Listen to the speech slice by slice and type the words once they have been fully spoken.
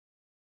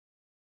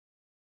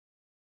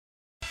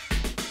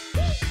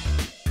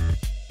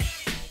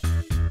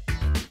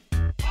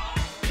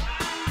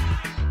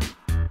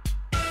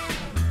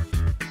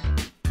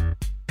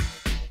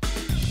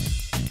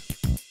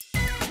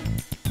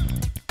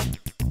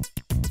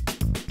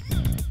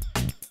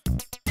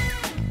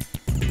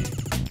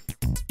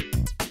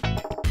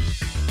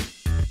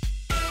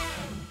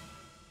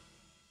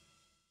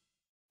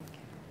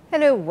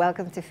Hello,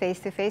 welcome to Face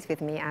to Face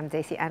with me. I'm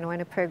Daisy Anwar,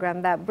 a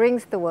program that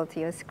brings the world to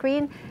your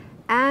screen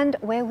and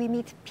where we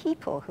meet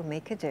people who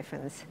make a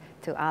difference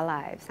to our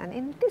lives. And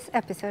in this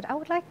episode, I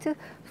would like to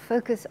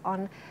focus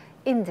on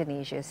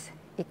Indonesia's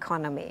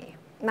economy.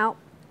 Now,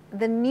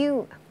 the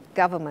new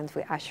government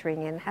we're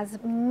ushering in has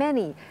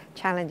many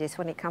challenges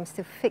when it comes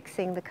to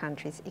fixing the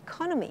country's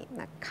economy.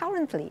 Now,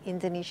 currently,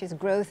 Indonesia's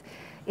growth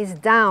is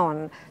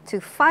down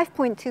to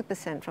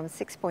 5.2% from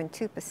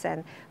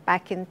 6.2%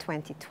 back in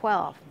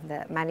 2012.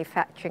 The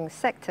manufacturing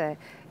sector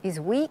is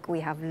weak. We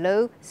have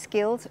low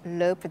skills,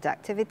 low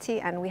productivity,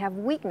 and we have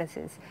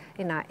weaknesses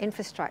in our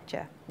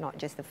infrastructure, not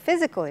just the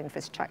physical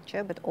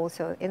infrastructure, but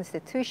also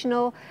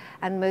institutional,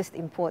 and most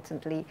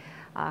importantly,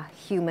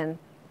 human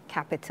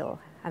capital.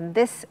 And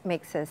this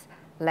makes us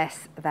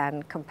less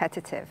than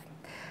competitive.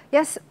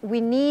 Yes,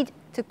 we need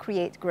to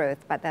create growth,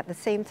 but at the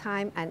same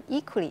time, and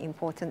equally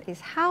important,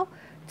 is how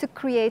to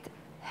create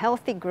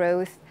healthy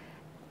growth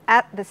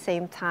at the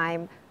same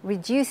time,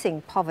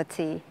 reducing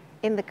poverty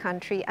in the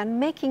country and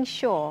making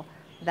sure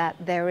that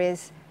there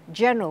is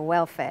general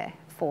welfare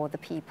for the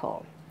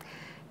people.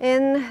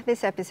 In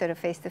this episode of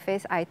Face to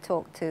Face, I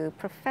talked to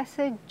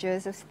Professor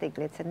Joseph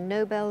Stiglitz, a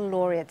Nobel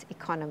laureate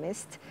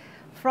economist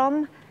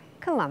from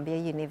Columbia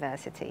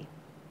University.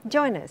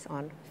 Join us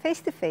on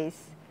Face to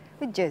Face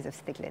with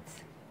Joseph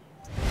Stiglitz.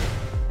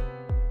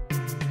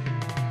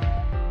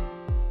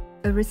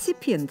 A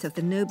recipient of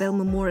the Nobel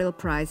Memorial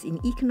Prize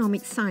in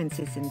Economic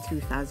Sciences in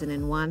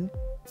 2001,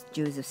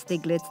 Joseph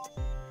Stiglitz,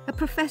 a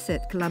professor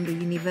at Columbia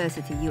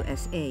University,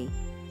 USA,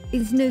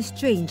 is no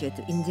stranger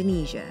to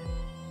Indonesia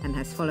and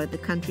has followed the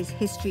country's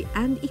history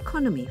and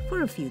economy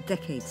for a few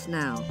decades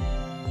now.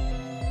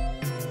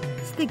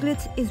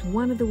 Stiglitz is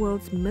one of the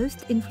world's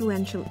most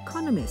influential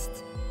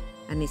economists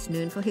and is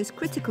known for his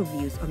critical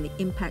views on the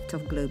impact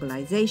of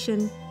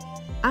globalization,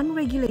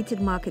 unregulated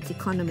market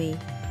economy,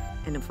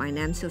 and a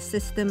financial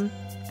system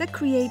that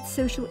creates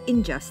social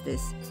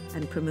injustice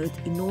and promotes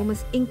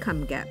enormous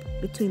income gap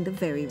between the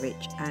very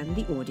rich and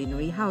the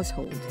ordinary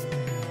household,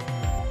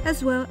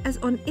 as well as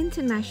on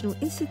international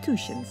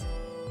institutions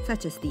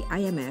such as the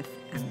IMF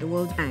and the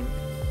World Bank.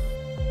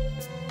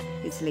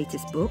 His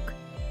latest book,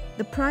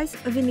 The Price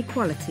of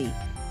Inequality,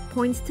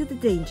 points to the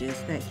dangers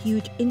that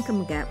huge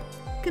income gap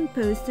can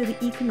pose to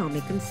the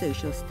economic and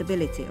social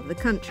stability of the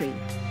country.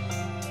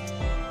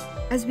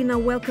 As we now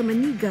welcome a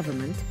new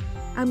government,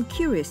 I'm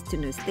curious to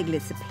know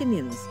Stiglitz's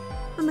opinions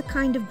on the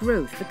kind of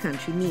growth the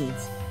country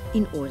needs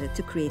in order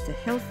to create a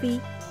healthy,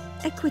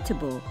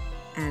 equitable,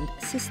 and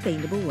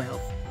sustainable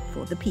wealth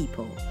for the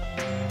people.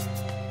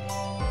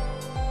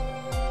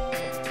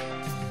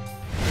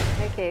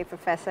 Okay,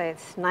 Professor,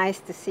 it's nice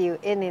to see you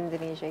in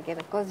Indonesia again.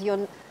 Of course,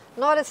 you're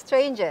not a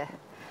stranger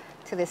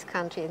to this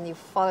country, and you've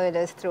followed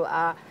us through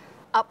our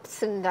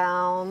ups and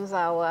downs,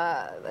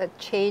 our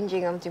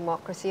changing of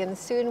democracy, and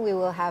soon we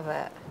will have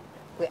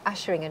we're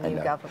ushering a new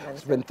government.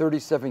 It's been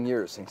 37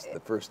 years since the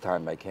first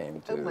time I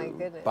came to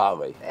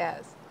Bali.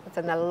 Yes, it's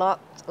a lot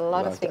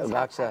of things.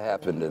 Lots have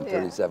happened in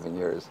 37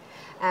 years.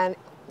 And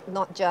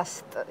not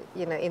just,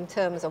 in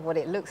terms of what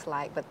it looks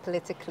like, but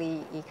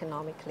politically,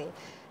 economically.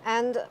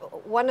 And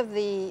one of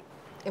the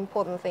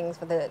important things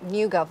for the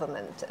new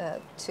government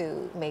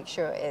to make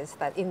sure is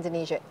that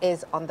Indonesia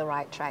is on the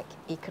right track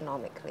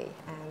economically,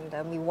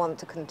 and we want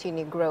to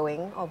continue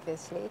growing,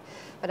 obviously,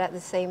 but at the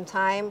same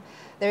time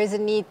there is a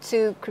need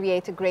to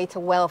create a greater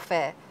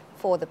welfare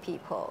for the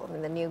people. I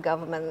mean, the new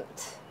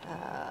government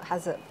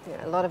has a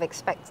lot of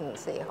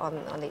expectancy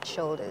on its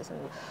shoulders.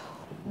 And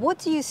what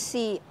do you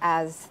see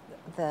as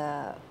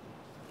the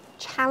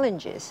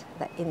challenges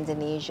that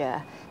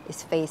Indonesia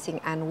is facing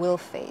and will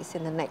face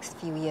in the next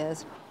few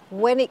years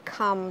when it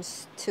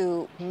comes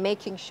to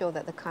making sure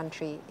that the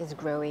country is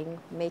growing,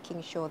 making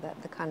sure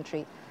that the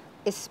country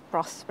is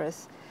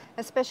prosperous,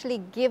 especially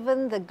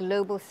given the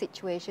global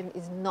situation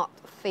is not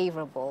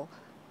favorable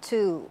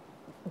to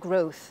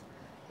growth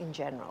in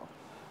general?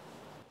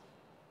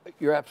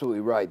 You're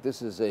absolutely right.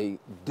 This is a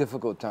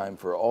difficult time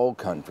for all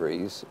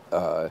countries.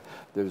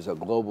 There's a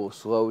global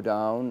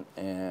slowdown,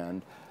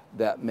 and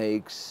that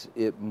makes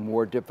it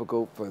more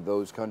difficult for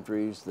those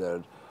countries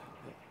that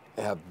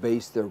have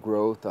based their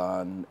growth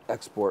on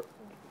export.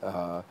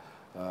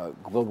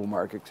 Global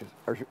markets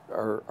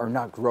are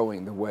not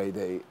growing the way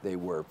they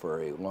were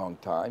for a long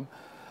time.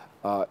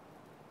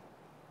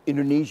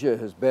 Indonesia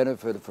has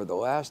benefited for the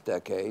last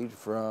decade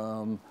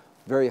from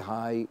very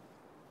high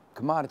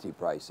commodity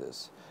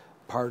prices.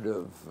 Part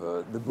of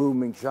the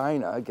boom in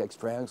China gets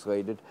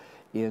translated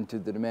into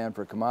the demand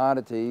for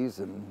commodities,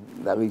 and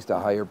that leads to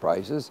higher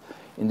prices.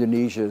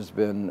 Indonesia has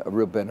been a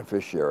real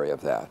beneficiary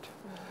of that.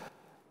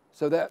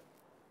 So that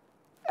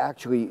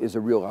actually is a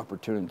real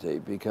opportunity,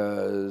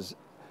 because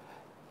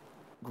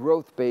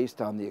growth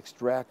based on the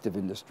extractive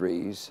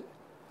industries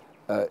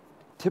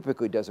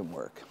typically doesn't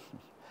work.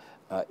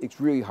 It's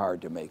really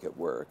hard to make it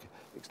work.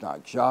 It's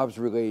not jobs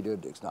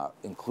related, it's not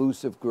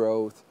inclusive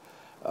growth,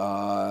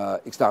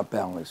 it's not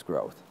balanced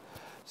growth.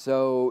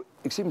 So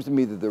it seems to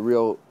me that the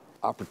real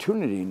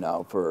opportunity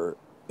now for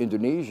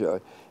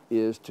Indonesia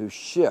is to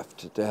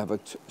shift, to have a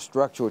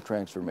structural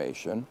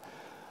transformation,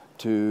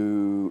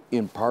 to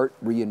in part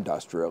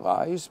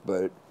reindustrialize,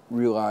 but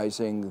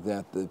realizing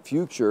that the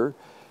future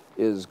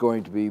is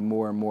going to be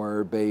more and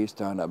more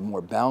based on a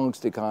more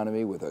balanced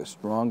economy with a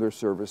stronger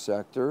service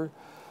sector.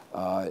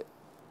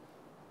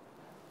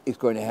 It's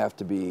going to have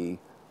to be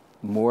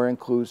more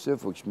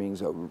inclusive, which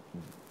means a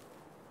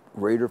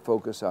greater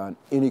focus on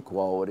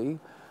inequality.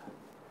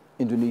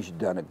 Indonesia's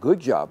done a good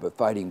job of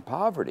fighting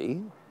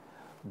poverty,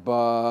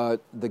 but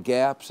the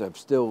gaps have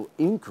still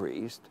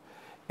increased,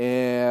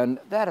 and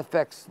that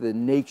affects the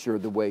nature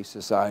of the way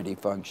society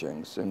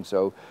functions. And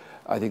so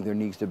I think there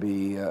needs to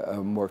be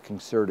a more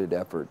concerted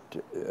effort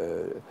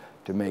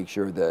to make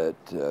sure that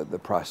the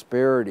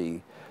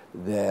prosperity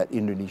that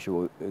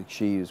Indonesia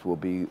achieves will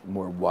be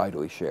more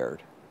widely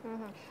shared.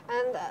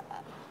 And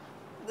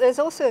there's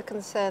also a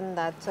concern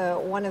that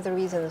one of the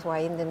reasons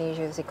why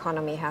Indonesia's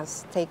economy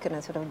has taken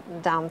a sort of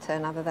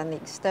downturn, other than the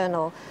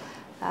external,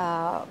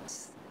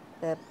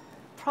 the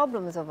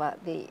problems of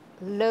the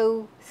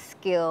low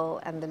skill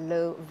and the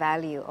low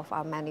value of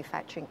our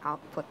manufacturing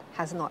output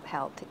has not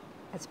helped,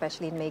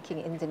 especially in making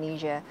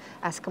Indonesia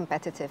as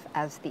competitive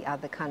as the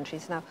other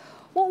countries. Now,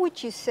 what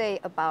would you say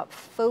about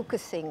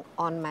focusing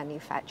on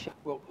manufacturing?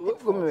 Well,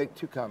 let me make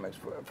two comments.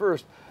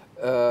 First,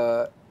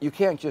 you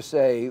can't just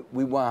say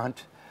we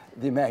want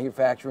the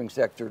manufacturing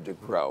sector to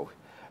grow.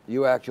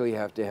 You actually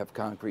have to have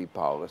concrete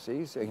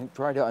policies and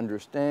try to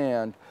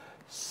understand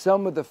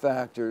some of the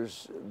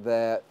factors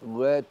that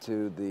led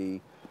to the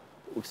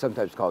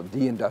sometimes called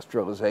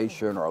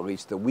deindustrialization, or at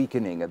least the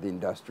weakening of the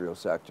industrial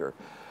sector.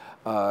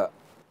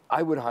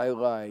 I would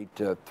highlight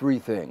three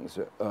things.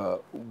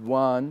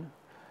 One,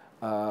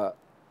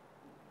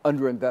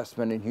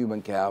 underinvestment in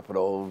human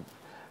capital.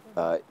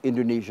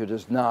 Indonesia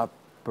does not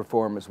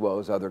perform as well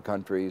as other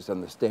countries on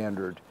the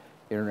standard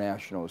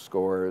international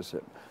scores.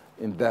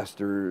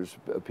 Investors,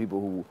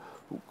 people who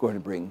are going to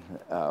bring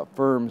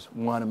firms,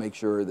 want to make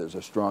sure there's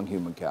a strong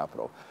human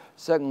capital.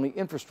 Secondly,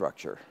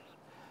 infrastructure.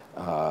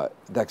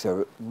 That's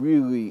a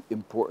really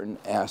important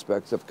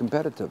aspect of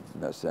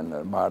competitiveness in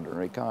a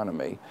modern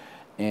economy.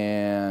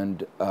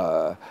 And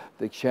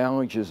the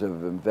challenges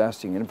of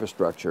investing in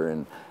infrastructure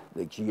and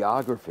the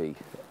geography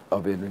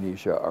of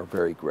Indonesia are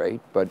very great,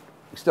 but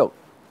still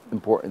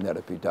important that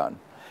it be done.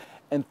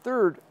 And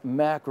third,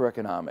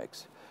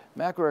 macroeconomics.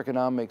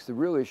 Macroeconomics, the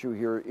real issue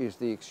here is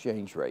the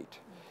exchange rate.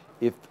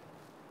 If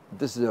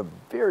this is a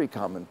very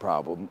common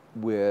problem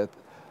with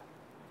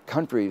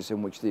countries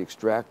in which the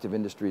extractive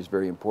industry is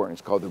very important.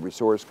 It's called the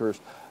resource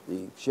curse.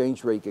 The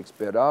exchange rate gets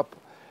bid up.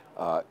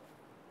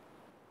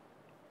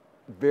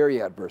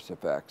 Very adverse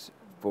effects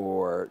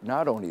for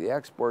not only the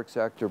export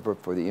sector,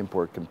 but for the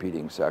import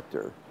competing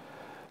sector.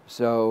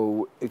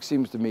 So it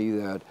seems to me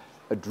that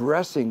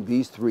addressing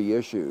these three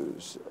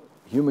issues,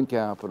 human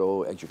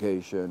capital,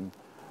 education,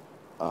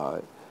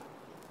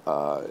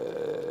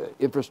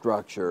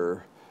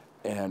 infrastructure,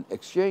 and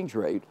exchange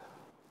rate,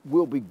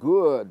 will be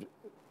good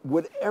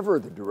whatever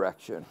the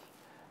direction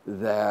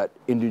that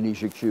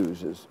Indonesia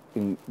chooses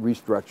in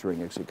restructuring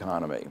its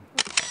economy.